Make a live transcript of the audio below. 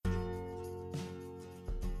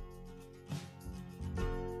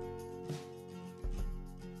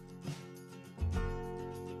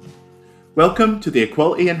Welcome to the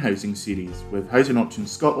Equality in Housing series with Housing Options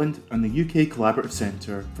Scotland and the UK Collaborative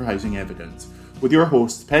Centre for Housing Evidence, with your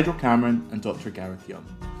hosts Pedro Cameron and Dr. Gareth Young.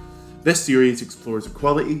 This series explores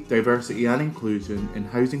equality, diversity and inclusion in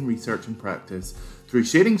housing research and practice through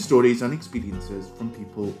sharing stories and experiences from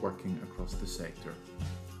people working across the sector.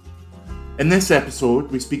 In this episode,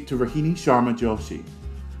 we speak to Rohini Sharma Joshi.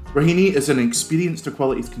 Rohini is an experienced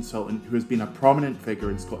equalities consultant who has been a prominent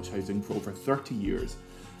figure in Scottish housing for over 30 years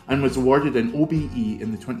and was awarded an OBE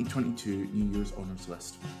in the 2022 New Year's Honours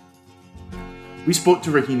List. We spoke to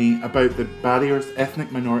Rohini about the barriers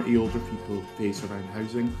ethnic minority older people face around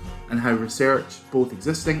housing and how research, both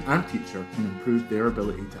existing and future, can improve their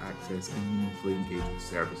ability to access and meaningfully engage with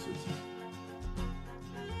services.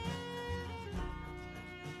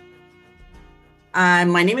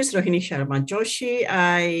 My name is Rohini Sharma Joshi.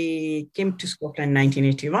 I came to Scotland in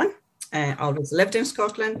 1981. I always lived in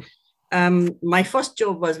Scotland. My first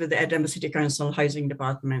job was with the Edinburgh City Council Housing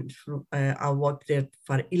Department. I worked there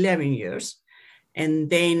for 11 years. And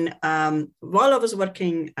then while I was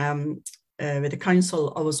working with the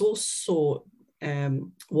council, I was also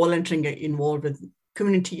volunteering involved with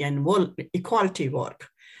community and equality work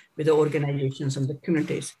with the organizations and the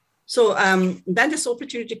communities. So then this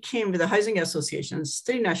opportunity came with the housing associations,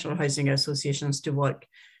 3 national housing associations, to work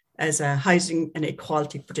as a housing and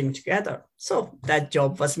equality putting together. So that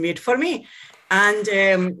job was made for me. And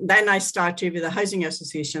then I started with the housing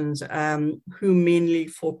associations who mainly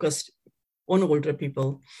focused on older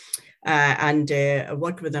people and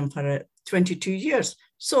worked with them for 22 years.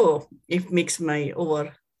 So it makes my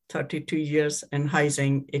over 32 years in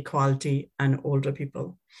housing, equality and older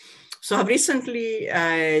people. So I've recently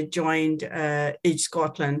joined Age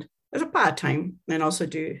Scotland as a part-time and also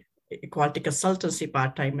do equality consultancy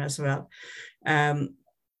part-time as well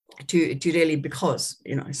to really, because,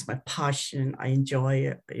 it's my passion. I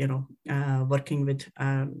enjoy, working with,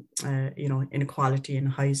 inequality in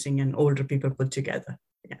housing and older people put together.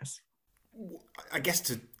 Yes. I guess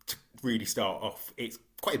to really start off, it's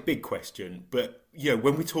quite a big question, but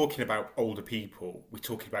when we're talking about older people, we're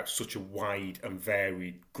talking about such a wide and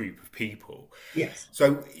varied group of people. Yes.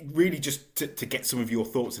 So really just to get some of your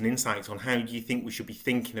thoughts and insights on how do you think we should be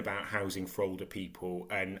thinking about housing for older people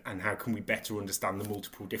and how can we better understand the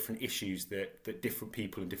multiple different issues that different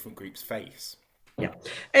people and different groups face? Yeah.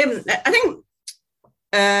 I think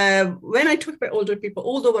when I talk about older people,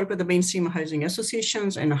 although I work with the mainstream housing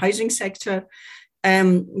associations and the housing sector,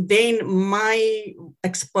 then my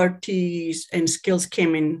expertise and skills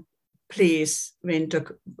came in place when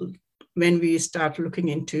we start looking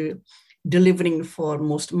into delivering for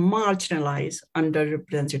most marginalized,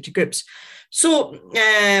 underrepresented groups. So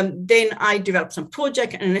then I developed some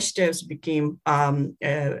project and initiatives, became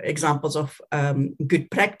examples of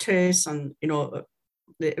good practice, and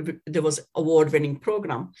there was award-winning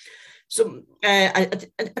program. So I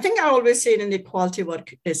think I always say in the equality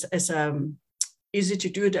work is easy to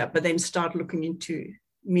do that, but then start looking into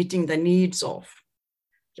meeting the needs of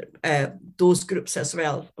those groups as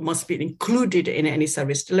well, must be included in any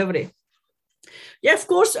service delivery. Yeah, of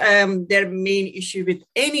course, their main issue with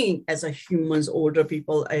any, as a humans, older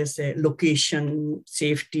people, is location,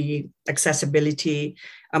 safety, accessibility,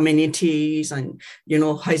 amenities, and,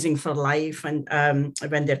 housing for life. And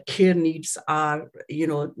when their care needs are,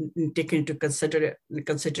 taken into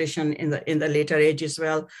consideration in the later age as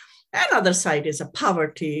well. Another side is a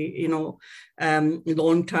poverty,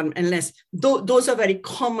 long-term illness. Those are very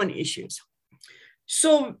common issues.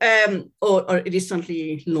 So, or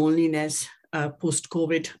recently loneliness,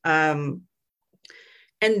 post-COVID. And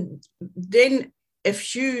then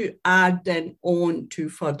if you add then on to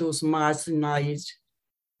for those marginalized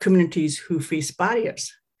communities who face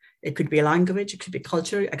barriers, it could be language, it could be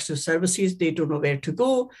culture, access to services, they don't know where to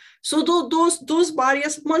go. So those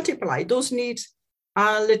barriers multiply, those needs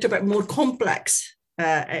are a little bit more complex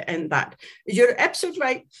in that. You're absolutely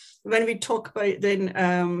right when we talk about then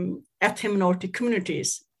ethnic minority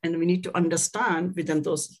communities, and we need to understand within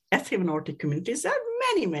those ethnic minority communities, there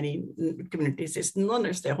are many communities. It's not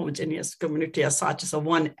as the homogeneous community as such as a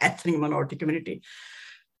one ethnic minority community.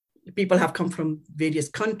 People have come from various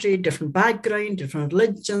countries, different backgrounds, different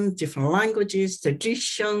religions, different languages,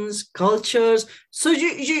 traditions, cultures. So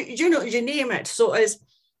you name it. So I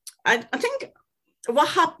think what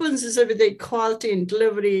happens is that with the equality and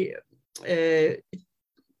delivery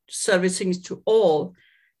servicing to all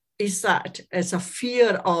is that it's a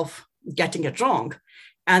fear of getting it wrong.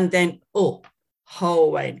 And then,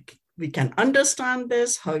 how we can understand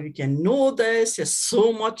this, how we can know this. There's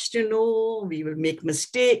so much to know. We will make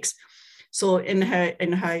mistakes. So in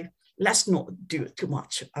how let's not do too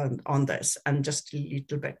much on this and just a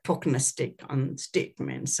little bit tokenistic on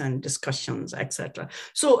statements and discussions, etc.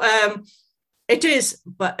 So it is,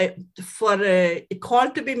 but for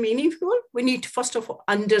equality to be meaningful, we need to first of all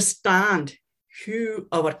understand who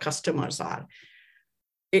our customers are.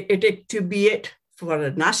 To be it for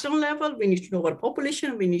a national level, we need to know our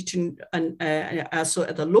population. We need to, also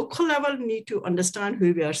at the local level, need to understand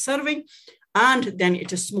who we are serving. And then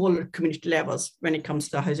it is smaller community levels when it comes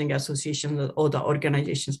to housing associations or the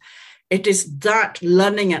organizations. It is that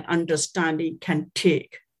learning and understanding can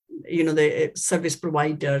take, the service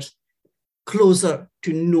providers closer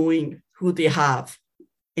to knowing who they have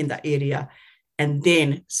in the area, and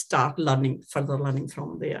then start further learning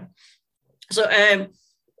from there. So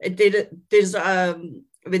there's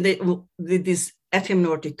with these ethnic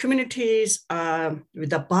minority communities, with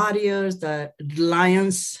the barriers, the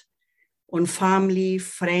reliance on family,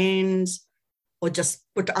 friends, or just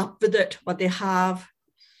put up with it, what they have,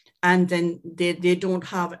 and then they don't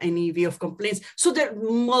have any way of complaints. So there are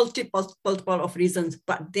multiple of reasons,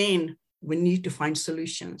 but then we need to find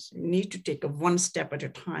solutions. We need to take one step at a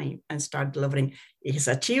time and start delivering. Is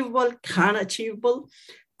achievable, can achievable,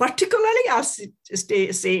 particularly as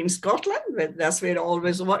say in Scotland, that's where it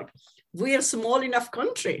always worked. We are a small enough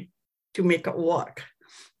country to make it work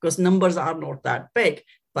because numbers are not that big.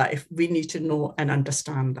 But if we need to know and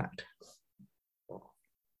understand that.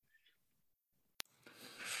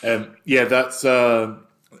 That's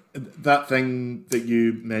that thing that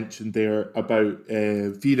you mentioned there about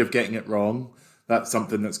fear of getting it wrong. That's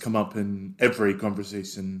something that's come up in every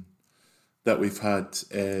conversation that we've had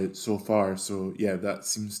so far. So yeah, that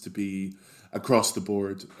seems to be across the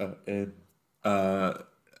board a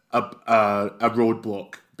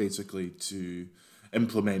roadblock basically to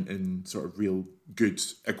implementing sort of real good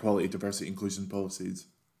equality, diversity, inclusion policies.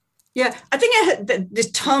 Yeah, I think the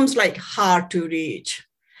terms like hard to reach,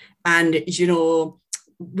 and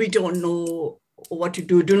we don't know what to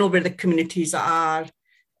do. Don't know where the communities are.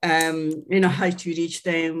 How to reach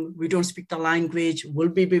them. We don't speak the language. Will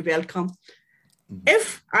be welcome. Mm-hmm.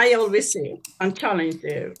 If I always say and challenge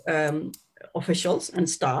the officials and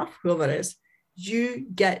staff, whoever it is, you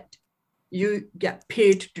get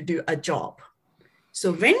paid to do a job.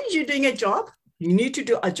 So when you're doing a job, you need to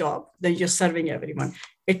do a job, then you're serving everyone.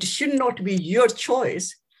 It should not be your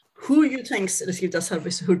choice who you think receives the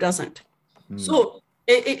service, who doesn't. So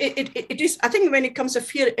it is, I think when it comes to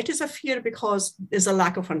fear, it is a fear because there's a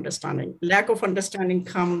lack of understanding. Lack of understanding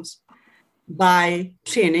comes by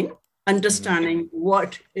training, understanding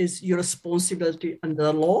what is your responsibility under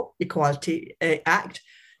the law, Equality Act,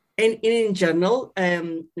 and in general,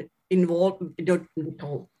 involve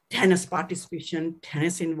tennis participation,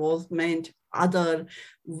 tennis involvement, other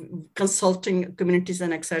consulting communities,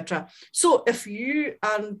 and etc. So if the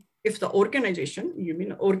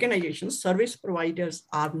organizations, service providers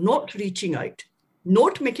are not reaching out,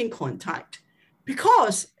 not making contact,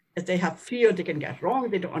 because if they have fear they can get wrong,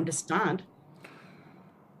 they don't understand,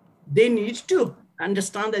 they need to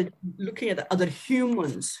understand that looking at the other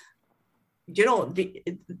humans, they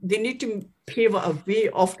need to pave a way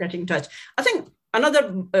of getting in touch. I think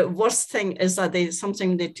another worst thing is that they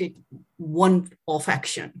take one-off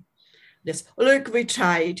action. This, look, we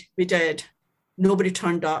tried, we did, nobody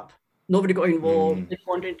turned up, nobody got involved.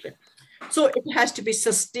 So it has to be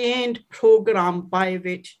sustained program by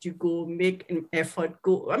which you go make an effort.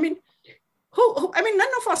 None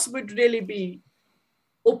of us would really be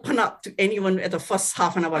open up to anyone at the first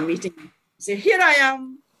half an hour meeting. Say, here I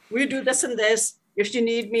am, we do this and this. If you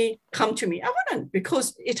need me, come to me. I wouldn't,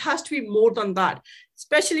 because it has to be more than that,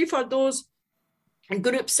 especially for those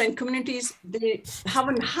groups and communities, they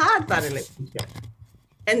haven't had that relationship.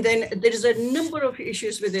 And then there is a number of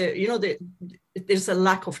issues with there's a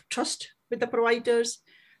lack of trust with the providers,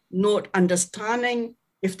 not understanding.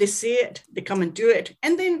 If they say it, they come and do it.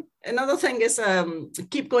 And then another thing is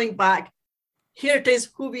keep going back. Here it is,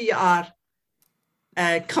 who we are.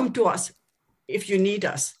 Come to us if you need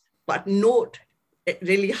us, but not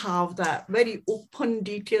really have that very open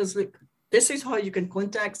details. Like, this is how you can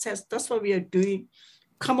contact us. That's what we are doing.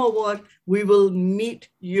 Come over. We will meet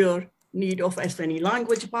your need of as any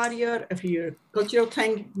language barrier, if your cultural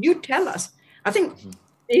thing. You tell us. I think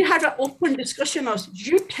they had an open discussion of,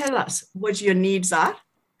 you tell us what your needs are.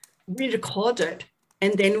 We record it,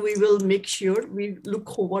 and then we will make sure we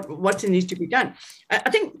look over what needs to be done. I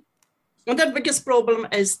think one of the biggest problem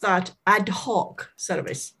is that ad hoc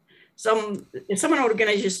service. Some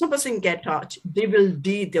organization doesn't get touch, they're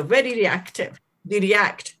very reactive. They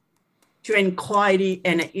react to inquiry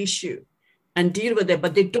and an issue. and deal with it,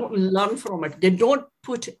 but they don't learn from it. They don't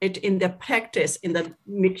put it in their practice,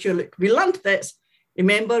 make sure, like, we learned this.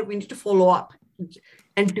 Remember, we need to follow up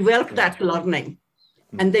and develop that learning.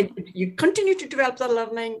 And then you continue to develop the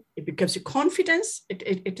learning, it becomes your confidence.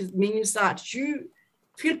 It means that you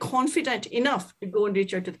feel confident enough to go and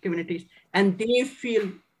reach out to the communities, and they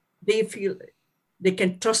feel they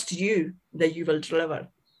can trust you that you will deliver.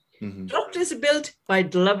 Trust is built by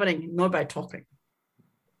delivering, not by talking.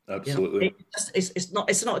 Absolutely. It's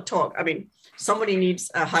not a talk. I mean, somebody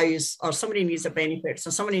needs a house, or somebody needs a benefit, so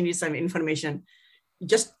somebody needs some information.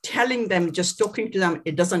 Just telling them, just talking to them,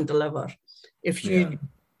 it doesn't deliver. If you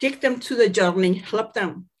take them through the journey, help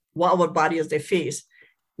them whatever barriers they face,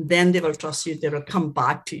 then they will trust you. They will come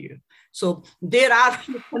back to you. So there are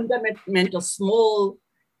fundamental small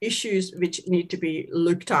issues which need to be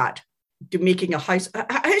looked at to making a house.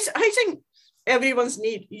 I think everyone's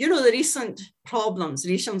need, the recent problems,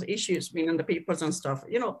 recent issues being in the papers and stuff,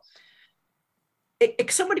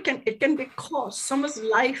 it can be caused. Someone's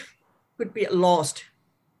life could be lost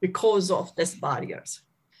because of these barriers.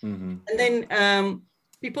 And then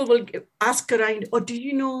people will ask around, do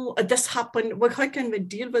you know this happened? Well, how can we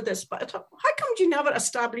deal with this? But I thought, how come you never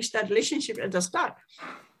established that relationship at the start?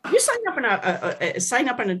 You sign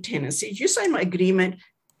up on a tenancy, you sign an agreement.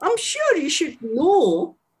 I'm sure you should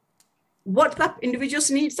know what that individual's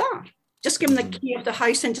needs are. Just give them the key of the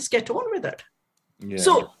house and just get on with it. Yeah.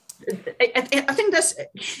 So I think this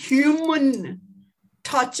human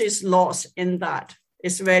touch is lost in that.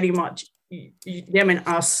 It's very much them and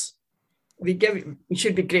us. We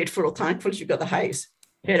should be grateful or thankful you got the house.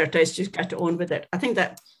 Here it is, just get on with it. I think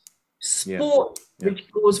that sport, which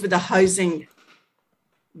goes with the housing,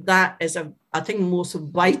 that is I think most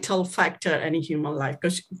vital factor in a human life,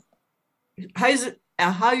 because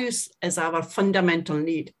a house is our fundamental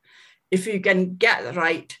need. If you can get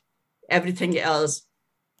right, everything else,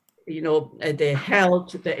 the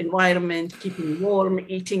health, the environment, keeping warm,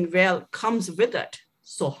 eating well, comes with it.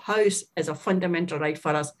 So house is a fundamental right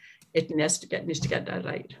for us. It needs to get that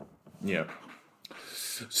right. Yeah.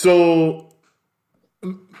 So,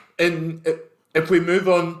 if we move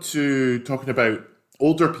on to talking about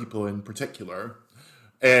older people in particular,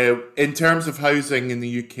 in terms of housing in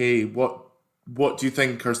the UK, what do you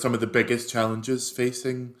think are some of the biggest challenges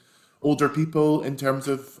facing older people in terms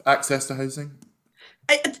of access to housing?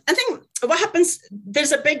 I think what happens,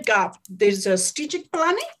 there's a big gap. There's a strategic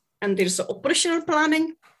planning, and there's operational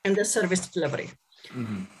planning, and there's service delivery.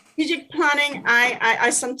 Strategic planning, I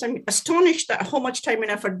sometimes astonished at how much time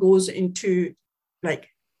and effort goes into, like,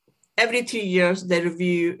 every 3 years they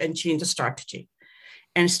review and change the strategy.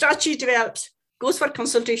 And strategy develops, goes for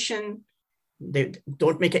consultation. They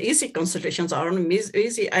don't make it easy. Consultations aren't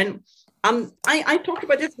easy. And I talked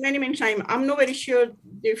about this many times. I'm not very sure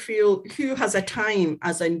they feel who has a time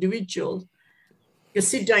as an individual to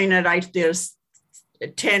sit down and write their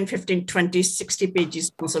 10, 15, 20, 60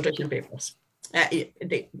 pages consultation papers.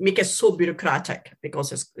 They make it so bureaucratic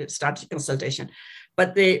because it's strategy consultation.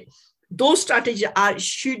 But those strategies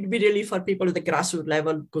should be really for people at the grassroots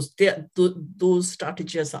level, because those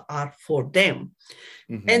strategies are for them.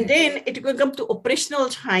 And then it will come to operational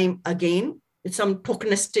time again. It's some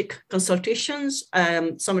tokenistic consultations,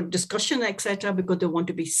 some discussion, etc., because they want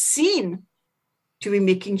to be seen to be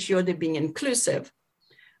making sure they're being inclusive,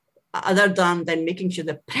 other than making sure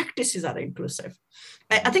the practices are inclusive.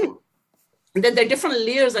 I think that there are different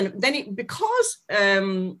layers, and then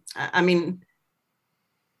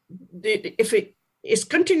if it's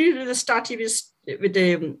continued with the strategy with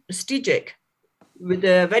the strategic, with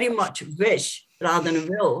a very much wish rather than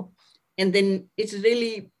will, and then it's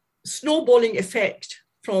really snowballing effect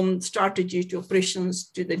from strategy to operations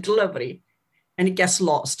to the delivery, and it gets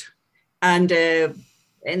lost. And for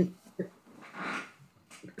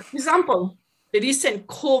example, the recent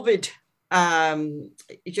COVID,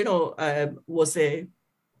 was a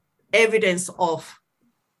evidence of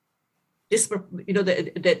this,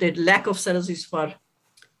 the lack of services for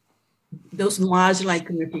those marginalized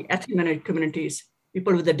community, ethnic minority communities,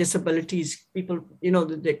 people with the disabilities, people,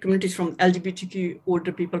 the communities from LGBTQ,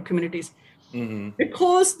 older people communities,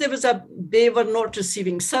 because they were not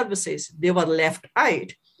receiving services, they were left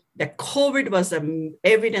out. The COVID was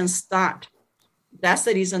evidence that's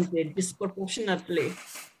the reason they disproportionately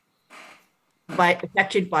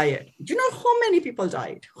affected by it. Do you know how many people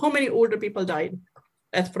died? How many older people died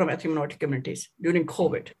from ethnic minority communities during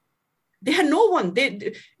COVID? They had no one.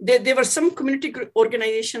 There were some community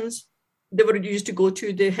organizations they were used to go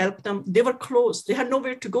to. They helped them. They were closed. They had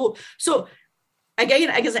nowhere to go. So again,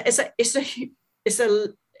 I guess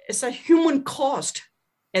it's a human cost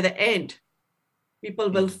at the end. People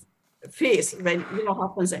will face when,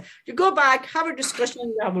 happens. You go back, have a discussion,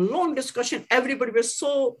 you have a long discussion. Everybody was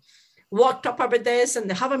so worked up about this, and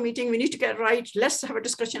they have a meeting. We need to get right. Let's have a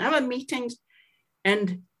discussion, have a meeting,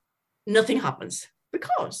 and nothing happens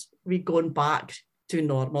because we're going back to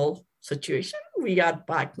normal situation. We are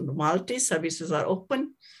back to normality. Services are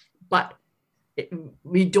open, but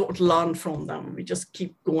we don't learn from them. We just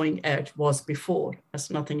keep going as it was before, as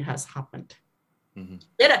nothing has happened. Mm-hmm.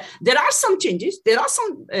 There are some changes. There are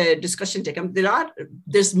some discussion taken.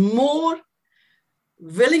 There's more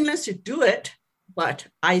willingness to do it, but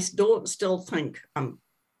I still think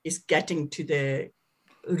it's getting to the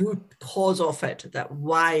root cause of it, that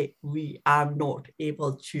why we are not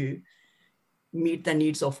able to meet the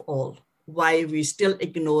needs of all, why we're still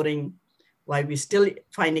ignoring, why we're still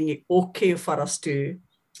finding it okay for us to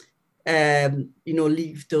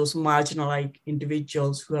leave those marginalized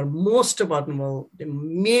individuals who are most vulnerable, they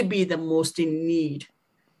may be the most in need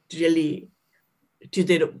to really, to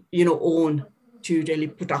their own, to really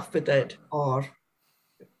put up with it, or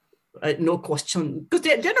no question, because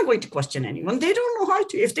they're not going to question anyone. They don't know how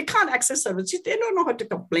to. If they can't access services, they don't know how to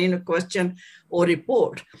complain or question or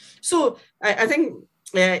report. So I think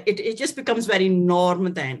it just becomes very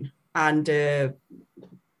normal then. And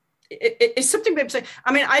it's something we say.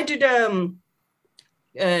 I mean,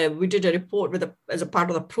 we did a report as a part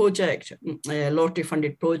of the project, lottery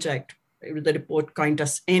funded project. The report counted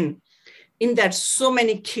us in that so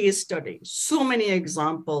many case studies, so many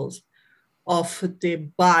examples of the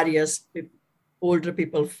barriers older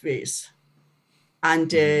people face. And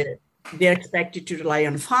they're expected to rely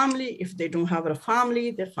on family. If they don't have a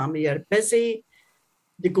family, their family are busy.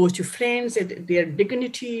 They go to friends, their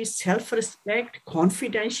dignity, self-respect,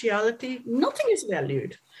 confidentiality, nothing is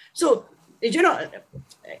valued. So, there's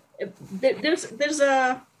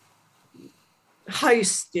a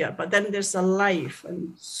house there, but then there's a life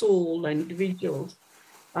and soul and individuals.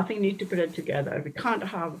 I think need to put it together. We can't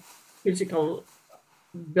have physical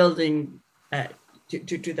building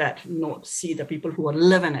to that, not see the people who are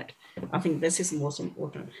living it. I think this is most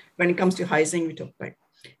important. When it comes to housing, we talk about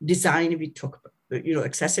design, we talk about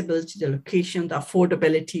accessibility, the location, the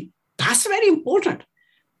affordability. That's very important.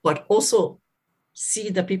 But also see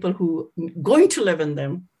the people who are going to live in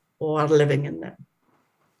them or are living in them.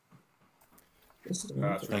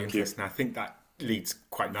 That's really interesting. I think that leads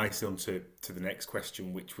quite nicely on to the next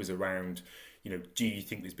question, which was around, do you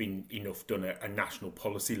think there's been enough done at a national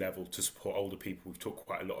policy level to support older people? We've talked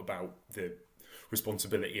quite a lot about the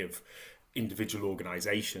responsibility of individual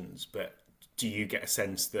organisations, but do you get a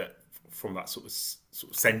sense that from that sort of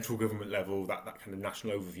central government level, that kind of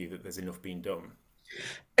national overview, that there's enough being done?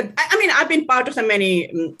 I mean, I've been part of the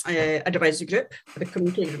many advisory group, the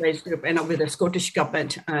community advisory group, and with the Scottish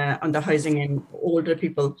government on the housing and older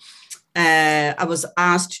people. I was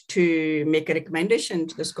asked to make a recommendation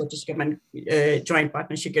to the Scottish government joint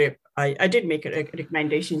partnership group. I did make a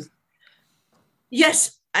recommendation.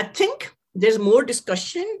 Yes, I think there's more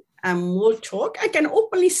discussion and more talk. I can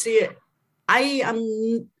openly say it.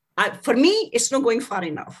 For me, it's not going far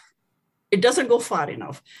enough. It doesn't go far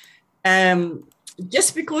enough.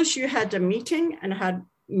 Just because you had a meeting and had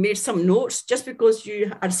made some notes, just because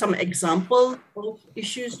you had some example of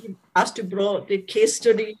issues you asked to bring the case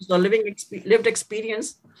studies or lived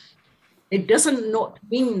experience, it doesn't not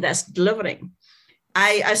mean that's delivering.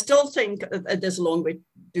 I still think there's a long way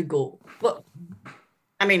to go. But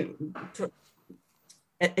I mean,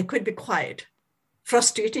 it could be quite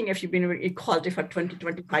frustrating if you've been in equality for 20,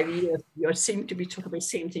 25 years. You seem to be talking about the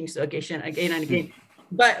same things again and again.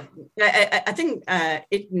 But I think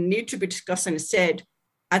it needs to be discussed and said.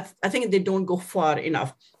 I think they don't go far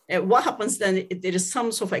enough. What happens then? There is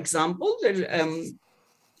some sort of example. The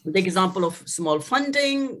example of small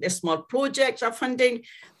funding, the small projects are funding,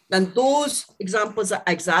 then those examples are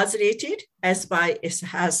exaggerated as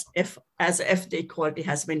if the equality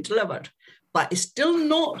has been delivered. But it's still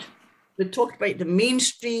not. We talked about the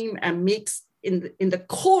mainstream and makes in the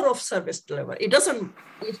core of service delivery. It's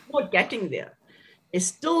not getting there. It's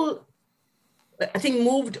still, I think,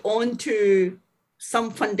 moved on to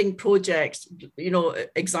some funding projects,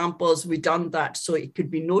 examples, we've done that. So it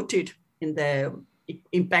could be noted in the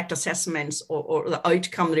impact assessments or the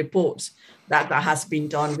outcome reports that has been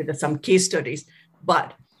done with some case studies,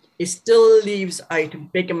 but it still leaves out a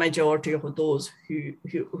bigger majority of those who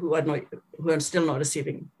are still not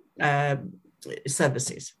receiving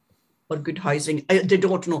services or good housing. They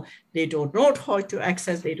don't know how to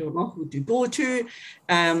access, they don't know who to go to.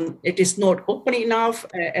 It is not open enough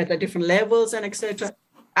at the different levels and etc.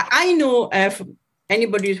 I know if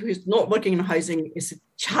anybody who is not working in housing, is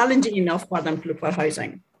challenging enough for them to look for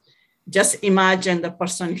housing. just imagine the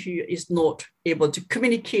person who is not able to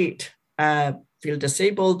communicate, feel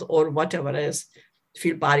disabled or whatever is,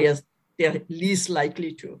 feel barriers, they're least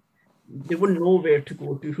likely to. They wouldn't know where to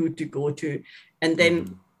go to, who to go to. And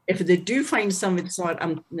then if they do find someone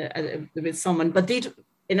with someone, but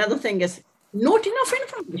another thing is not enough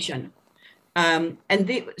information. And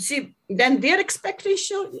they see, then their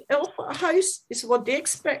expectation of a house is what they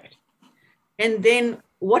expect. And then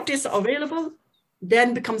what is available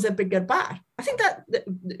then becomes a bigger bar. I think that,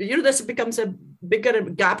 this becomes a bigger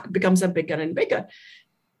gap, becomes a bigger and bigger.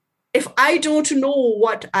 If I don't know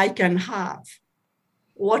what I can have,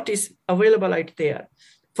 what is available out there,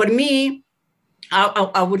 for me,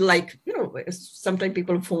 I would like, sometimes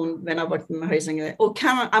people phone when I work in housing,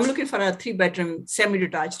 I'm looking for a 3-bedroom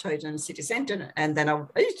semi-detached house in the city center. And then I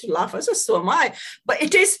used to laugh, I said, so am I. But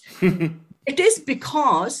it is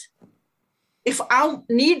because if I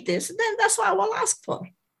need this, then that's what I will ask for.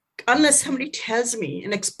 Unless somebody tells me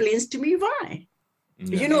and explains to me why.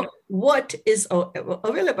 What is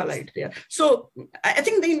available out there. So I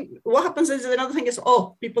think what happens is another thing is,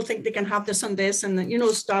 people think they can have this and this,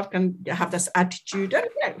 and staff can have this attitude,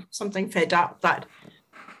 something fed up that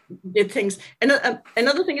the things. And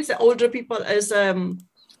another thing is that older people is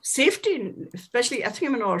safety, especially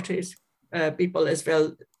ethnic minorities people as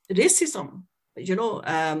well, racism.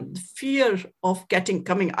 Fear of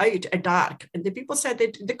coming out at dark, and the people said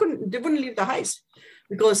that they wouldn't leave the house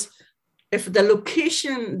because if the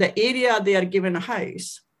location, the area they are given a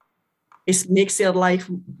house, makes their life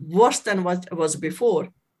worse than what it was before,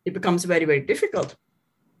 it becomes very, very difficult.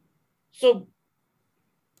 So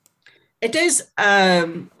it is, I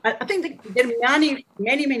think there are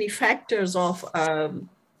many factors of,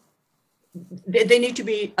 they need to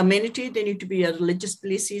be amenity, they need to be a religious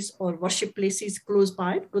places or worship places close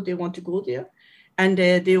by because they want to go there. And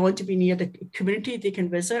they want to be near the community they can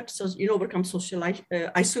visit. So, overcome social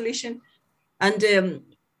isolation. And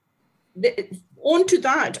on to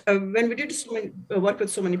that, when we did work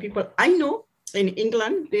with so many people, I know in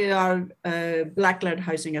England, there are Black-led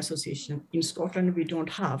housing association. In Scotland, we don't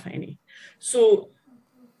have any. So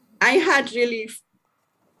I had really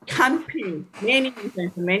campaign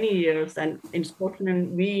many years, and in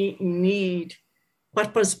Scotland we need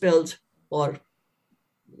purpose-built or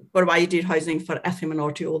provided housing for ethnic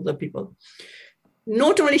minority older people.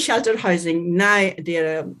 Not only shelter housing, now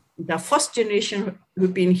they're the first generation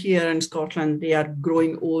who've been here in Scotland, they are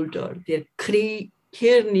growing older. Their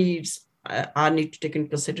care needs are need to take into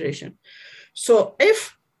consideration. So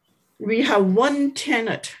if we have one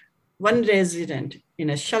tenant, one resident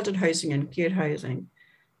in a sheltered housing and care housing,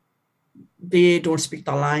 they don't speak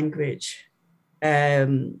the language.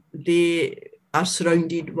 They are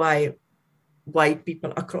surrounded by white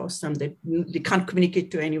people across them. They can't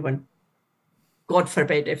communicate to anyone. God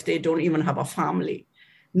forbid, if they don't even have a family,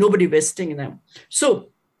 nobody visiting them.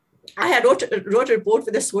 So I had wrote a report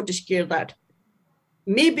with the Scottish Care that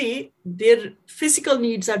maybe their physical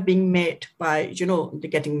needs are being met by, they're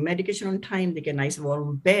getting medication on time, they get a nice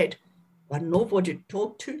warm bed, but nobody to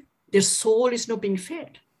talk to. Their soul is not being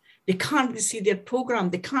fed. They can't see their program.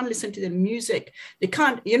 They can't listen to their music. They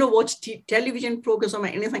can't, watch television programs or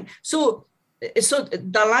anything. So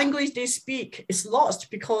the language they speak is lost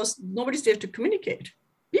because nobody's there to communicate.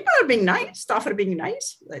 People are being nice, staff are being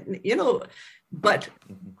nice, but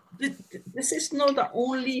this is not the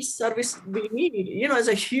only service we need. As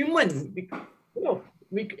a human,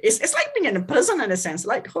 it's like being in a prison in a sense,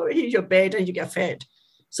 like, here's your bed and you get fed.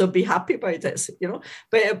 So be happy about this,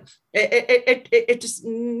 But it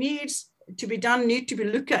needs to be done, need to be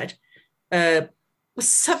looked at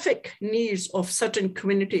specific needs of certain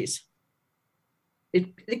communities.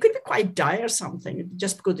 It could be quite dire something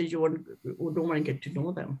just because you don't want to get to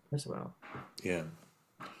know them as well. Yeah.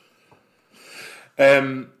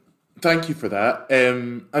 Thank you for that.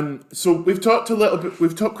 And so we've talked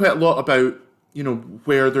quite a lot about,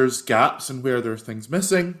 where there's gaps and where there's things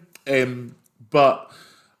missing. But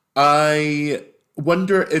I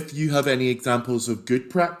wonder if you have any examples of good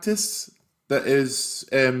practice that is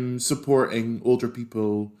supporting older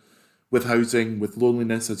people with housing, with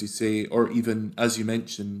loneliness, as you say, or even, as you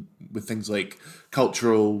mentioned, with things like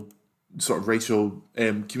cultural, sort of racial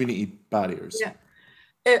community barriers. Yeah.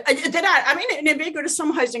 There are, in a big way,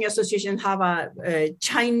 some housing associations have a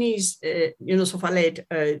Chinese, sofa-led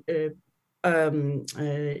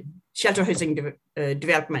shelter housing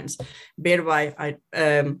developments, whereby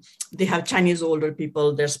they have Chinese older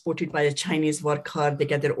people, they're supported by a Chinese worker, they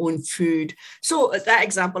get their own food. So that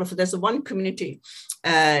example of there's one community,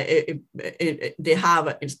 they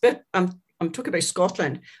have, I'm talking about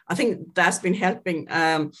Scotland. I think that's been helping.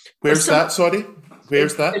 Where's that? Sorry,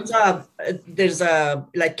 where's that? There's a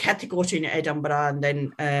like category in Edinburgh, and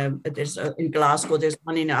then there's in Glasgow. There's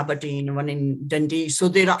one in Aberdeen, one in Dundee. So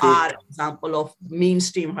there are examples of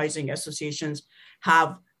mainstream housing associations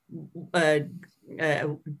have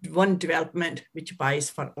one development which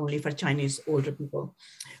buys only for Chinese older people,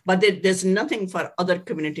 but there's nothing for other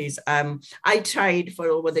communities. I tried for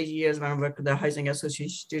over the years when I worked with the housing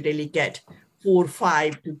association to really get 4 or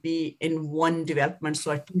 5 to be in one development,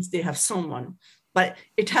 so at least they have someone. But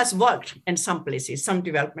it has worked in some places. Some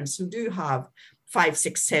developments who do have 5,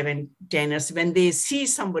 6, 7 tenants, when they see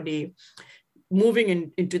somebody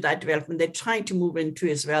moving into that development, they're trying to move into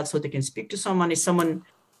as well, so they can speak to someone. If someone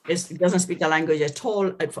doesn't speak the language at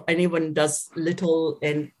all, if anyone does little,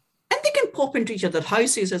 and they can pop into each other's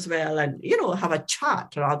houses as well, and have a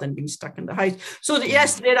chat rather than being stuck in the house. So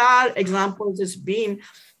yes, there are examples. It's been,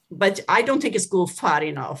 but I don't think it's go far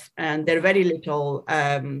enough, and they're very little,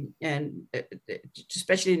 and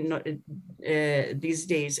especially these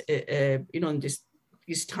days, in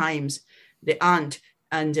these times, they aren't,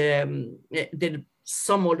 and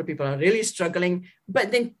some older people are really struggling,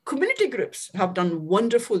 but then community groups have done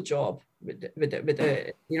wonderful job with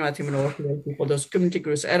I think minority people. Those community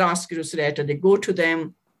groups, Erasmus later, they go to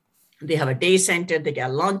them. They have a day center. They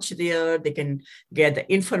get lunch there. They can get the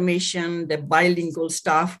information. The bilingual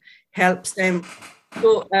staff helps them.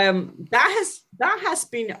 So that has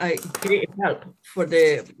been a great help for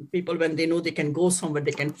the people when they know they can go somewhere,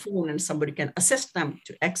 they can phone, and somebody can assist them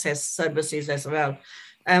to access services as well.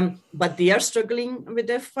 But they are struggling with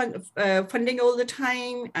their funding all the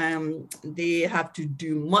time. They have to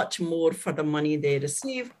do much more for the money they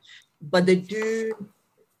receive, but they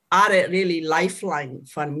are a really lifeline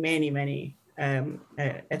for many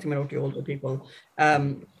ethnic minority older people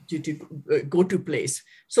to go to place.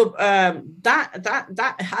 So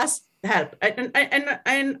that has helped.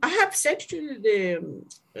 And I have said to the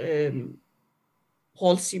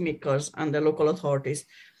policymakers and the local authorities,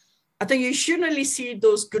 I think you shouldn't really see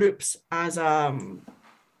those groups as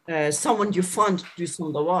someone you fund to do some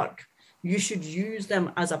of the work. You should use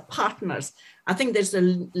them as a partners. I think there's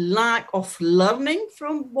a lack of learning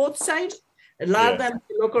from both sides. Rather than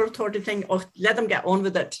the local authority thing, or let them get on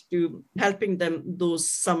with it, to helping them,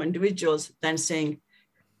 some individuals, than saying,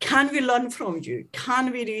 can we learn from you?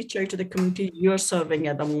 Can we reach out to the community you're serving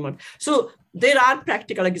at the moment? So there are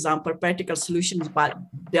practical examples, practical solutions, but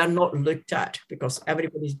they are not looked at because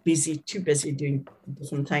everybody's too busy doing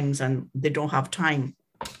different things, and they don't have time,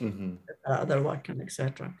 other work and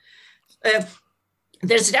etc.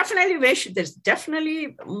 There's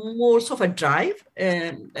definitely more of a drive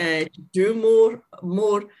to do more,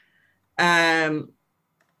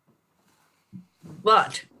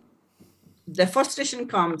 but the frustration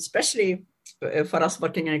comes, especially for us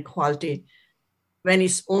working in equality, when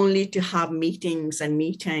it's only to have meetings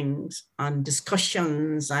and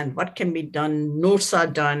discussions and what can be done, notes are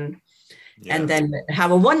done, and then have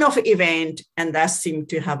a one-off event, and that seemed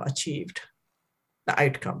to have achieved the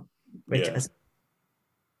outcome, which is.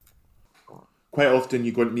 Quite often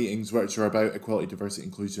you go to meetings which are about equality, diversity,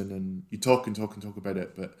 inclusion, and you talk about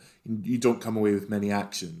it, but you don't come away with many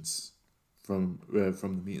actions from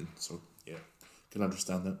the meeting. So yeah, can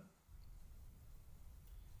understand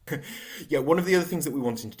that. Yeah, one of the other things that we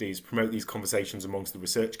wanted to do is promote these conversations amongst the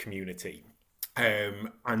research community,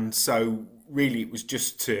 and so really it was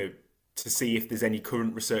just to see if there's any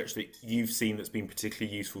current research that you've seen that's been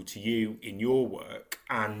particularly useful to you in your work,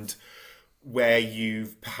 and where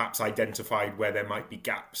you've perhaps identified where there might be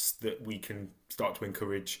gaps that we can start to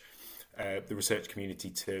encourage the research community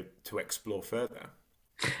to explore further.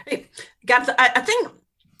 Gaps, I think,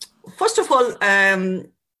 first of all,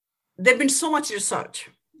 there's been so much research,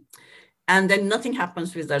 and then nothing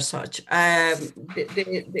happens with the research.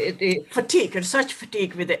 The research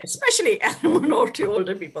fatigue with it, especially minority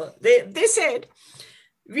older people. They said,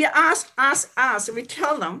 we ask, we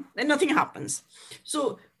tell them, then nothing happens.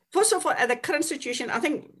 So first of all, at the current situation, I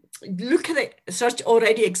think, look at the research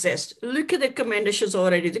already exists. Look at the recommendations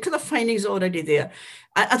already. Look at the findings already there.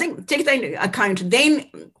 I think take that into account.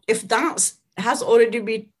 Then if that has already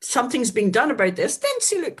been, something's being done about this, then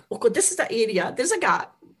see, look, okay, this is the area, there's a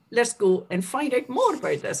gap. Let's go and find out more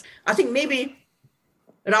about this. I think maybe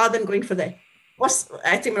rather than going for what's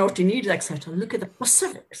I think minority needs, etc., look at the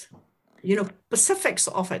specifics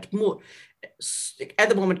of it more. At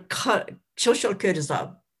the moment, social care is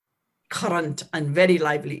a current and very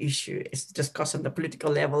lively issue. It's discussed on the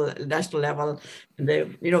political level, national level,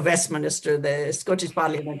 the Westminster, the Scottish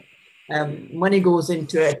Parliament. Money goes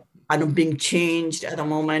into it and being changed at the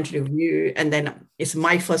moment, review, and then it's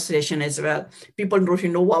my frustration as well. People don't really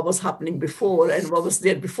know what was happening before and what was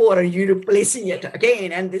there before, and you're replacing it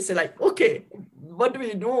again. And they say like, okay, what do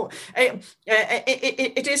we know?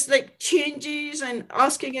 It is like changes and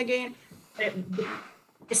asking again.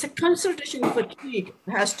 It's a consultation fatigue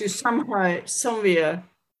has to somehow, somewhere,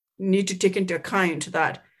 need to take into account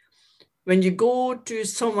that when you go to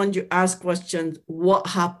someone, you ask questions, what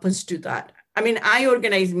happens to that? I mean, I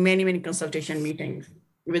organize many, many consultation meetings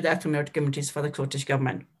with ethnic committees for the Scottish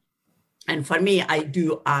government. And for me, I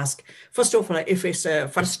do ask, first of all, if it's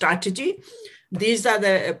for strategy, these are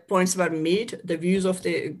the points that were made, the views of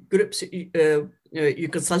the groups you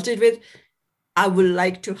consulted with. I would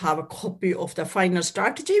like to have a copy of the final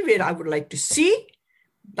strategy where I would like to see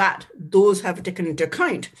that those have taken into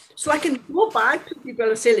account. So I can go back to people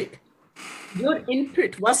and say, look, your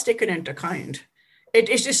input was taken into account. It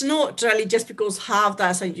is just not really just because half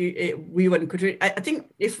that and we weren't good. I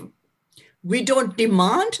think if we don't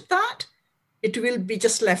demand that, it will be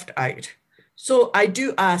just left out. So I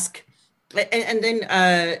do ask, and then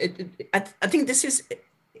I think this is,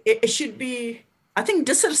 it should be, I think,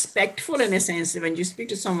 disrespectful in a sense when you speak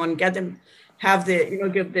to someone, get them, have the,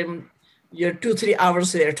 give them your 2-3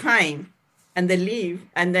 hours of their time, and they leave,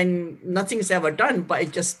 and then nothing's ever done, but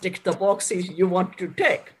it just tick the boxes you want to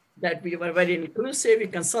tick. That we were very inclusive, we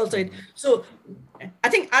consulted. So I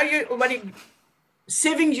think, are you very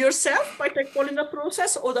saving yourself by following the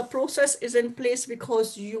process, or the process is in place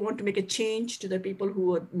because you want to make a change to the people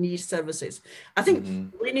who need services? I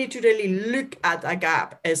think we need to really look at a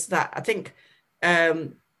gap as that. I think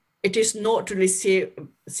it is not to really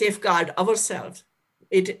safeguard ourselves.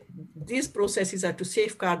 These processes are to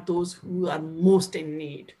safeguard those who are most in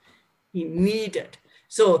need. He needed.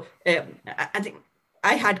 So I think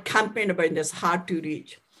I had campaigned about this hard to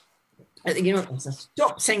reach. I think,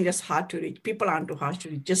 stop saying this hard to reach. People aren't too hard to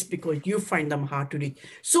reach just because you find them hard to reach.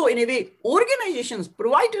 So in a way, organizations,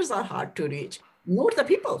 providers are hard to reach, not the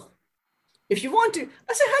people. If you want to,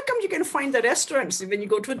 I say, how come you can find the restaurants when you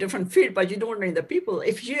go to a different field, but you don't know the people?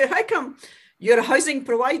 How come you're a housing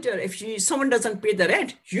provider, if someone doesn't pay the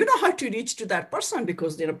rent, you know how to reach to that person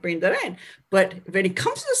because they're not paying the rent. But when it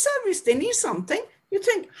comes to the service, they need something, you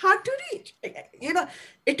think hard to reach.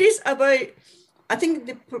 It is about, I think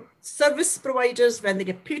the service providers, when they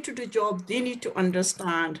get paid to do the job, they need to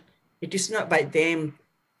understand it is not by them.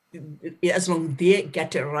 As long as they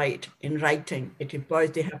get it right in writing, it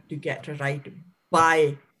implies they have to get it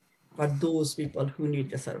right for those people who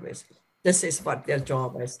need the service. This is what their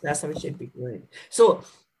job is. That's how it should be doing. So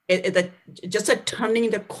just a turning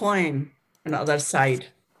the coin on the other side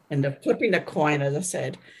and the flipping the coin, as I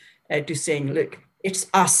said, to saying, look, it's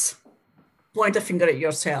us. Point the finger at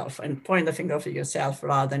yourself and point the finger at yourself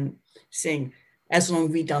rather than saying, as long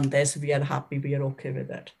as we've done this, we are happy, we are okay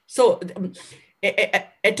with it. So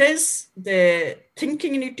it is the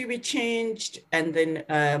thinking need to be changed, and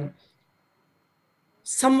then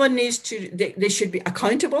someone needs to, they should be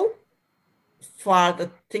accountable for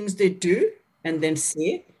the things they do, and then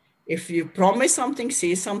say, if you promise something,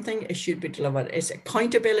 say something, it should be delivered. It's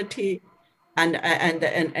accountability. And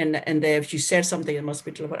if you said something, it must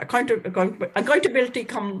be delivered. Accountability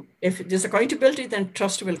come. If there's accountability, then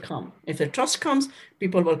trust will come. If the trust comes,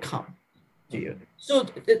 people will come to you. So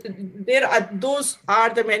those are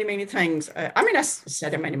the many things. I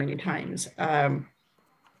said it many times.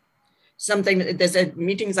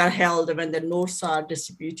 Meetings are held when the notes are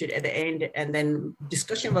distributed at the end, and then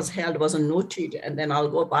discussion was held, wasn't noted, and then I'll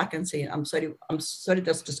go back and say, I'm sorry,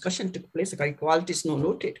 this discussion took place. Equality is not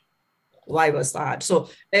noted. Why was that? So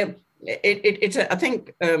it's I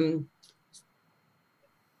think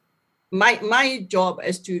my job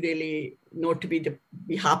is to really not to be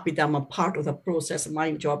happy that I'm a part of the process.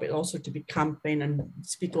 My job is also to be campaign and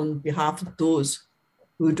speak on behalf of those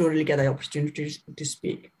who don't really get the opportunity to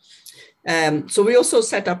speak. So we also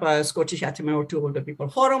set up a Scottish Ethnic Minority Older People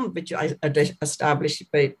Forum, which I established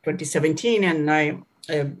by 2017, and now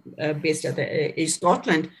based at the East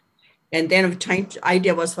Scotland. And then the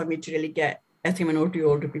idea was for me to really get ethnic minority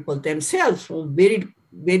older people themselves from varied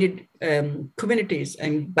communities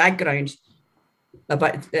and backgrounds,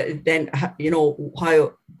 but then how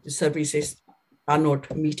the services are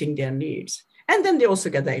not meeting their needs. And then they also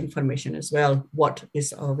get the information as well, what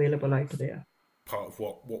is available out there. Part of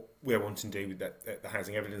what we're wanting to do with the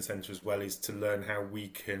Housing Evidence Centre as well is to learn how we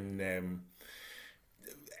can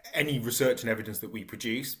any research and evidence that we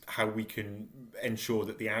produce, how we can ensure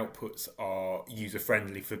that the outputs are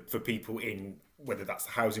user-friendly for people in, whether that's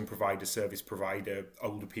the housing provider, service provider,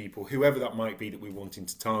 older people, whoever that might be that we're wanting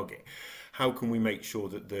to target. How can we make sure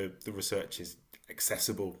that the research is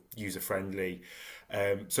accessible, user-friendly.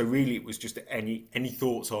 So really it was just any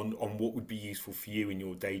thoughts on what would be useful for you in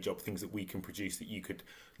your day job, things that we can produce that you could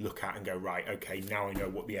look at and go, right, okay, now I know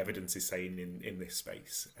what the evidence is saying in this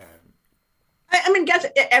space. I mean, yes,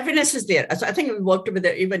 evidence is there. So I think we worked with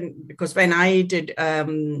it even because when I did,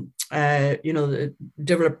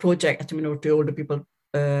 develop project at the Minority Older People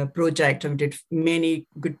project, and did many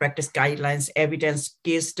good practice guidelines, evidence,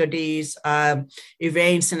 case studies,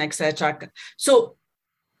 events, and etc. So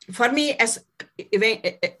for me, as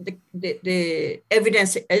the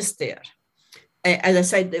evidence is there. As I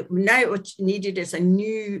said, now what's needed is a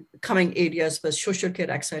new coming areas for social care,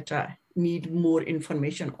 etc. Need more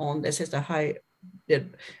information on this. Is the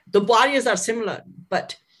barriers are similar,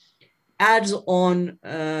 but adds on.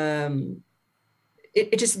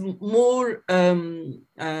 It is more,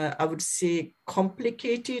 I would say,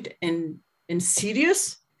 complicated and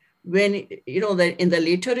serious when that in the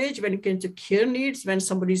later age, when it comes to care needs, when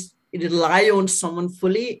somebody's rely on someone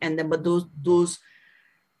fully, and then but those.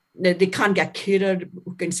 They can't get carer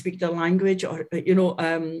who can speak the language or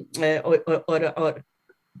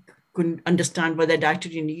couldn't understand what their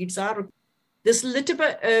dietary needs are. This little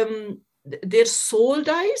bit, their soul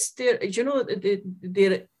dies. Their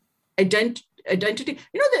identity.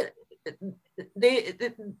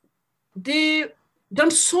 They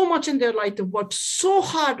done so much in their life. They worked so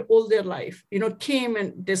hard all their life. Came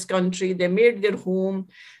in this country. They made their home.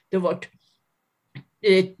 They worked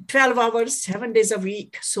 12 hours, 7 days a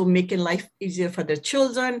week, so making life easier for their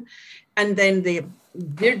children. And then they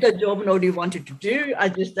did the job nobody wanted to do,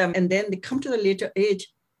 and then they come to the later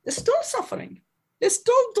age, they're still suffering. They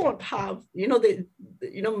still don't have,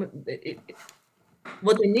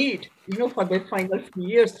 what they need, for their final few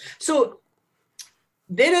years. So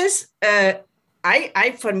there is, I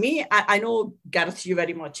know, Gareth, you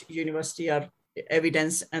very much, university or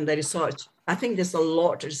evidence and the research. I think there's a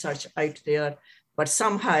lot of research out there. But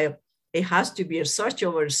somehow it has to be research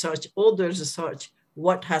over research, all the research,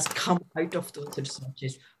 what has come out of those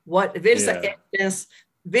researches, where is the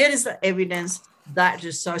evidence, that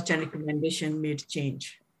research and recommendation made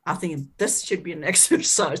change. I think this should be an next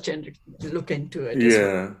research and look into it.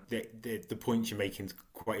 Yeah. The point you're making is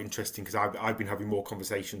quite interesting, because I've been having more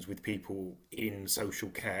conversations with people in social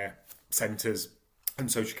care centres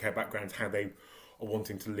and social care backgrounds, how they are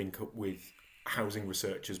wanting to link up with housing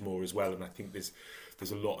researchers more as well, and I think there's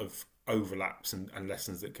a lot of overlaps and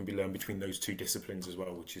lessons that can be learned between those two disciplines as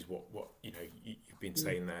well, which is what you've been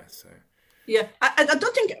saying there. So yeah, I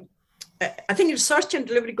don't think I think research and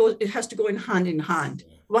delivery has to go in hand. Yeah.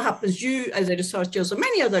 What happens, you as a researcher, so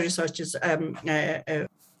many other researchers,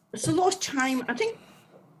 it's a lot of time. I think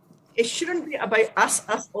it shouldn't be about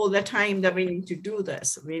us all the time that we need to do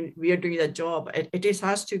this. I mean, we are doing the job. It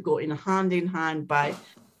has to go in hand by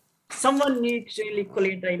someone needs to really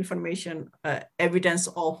collate the information, evidence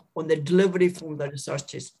on the delivery from the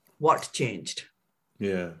researchers, what changed.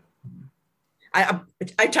 Yeah. I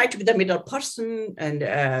try to be the middle person and,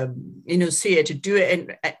 say it, to do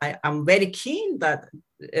it. And I'm very keen that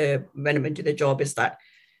when I'm into the job is that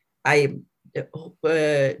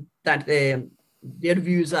their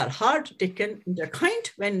views are hard taken into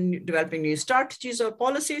account when developing new strategies or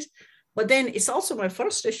policies. But then it's also my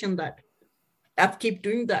frustration that I keep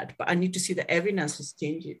doing that, but I need to see the evidence is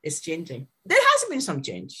changing. There has been some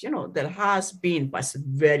change, there has been, but it's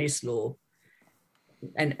very slow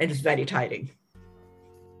and it's very tiring.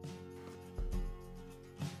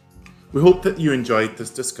 We hope that you enjoyed this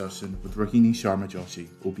discussion with Rohini Sharma Joshi,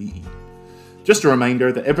 OBE. Just a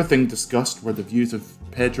reminder that everything discussed were the views of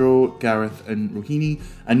Pedro, Gareth and Rohini,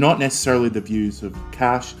 and not necessarily the views of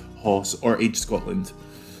Cash, Hoss or Age Scotland.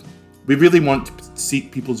 We really want to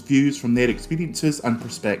seek people's views from their experiences and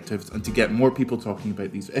perspectives, and to get more people talking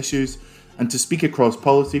about these issues, and to speak across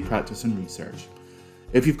policy, practice and research.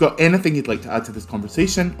 If you've got anything you'd like to add to this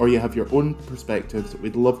conversation, or you have your own perspectives,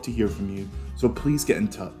 we'd love to hear from you. So please get in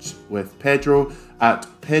touch with Pedro at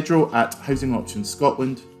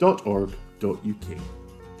housingoptionsscotland.org.uk.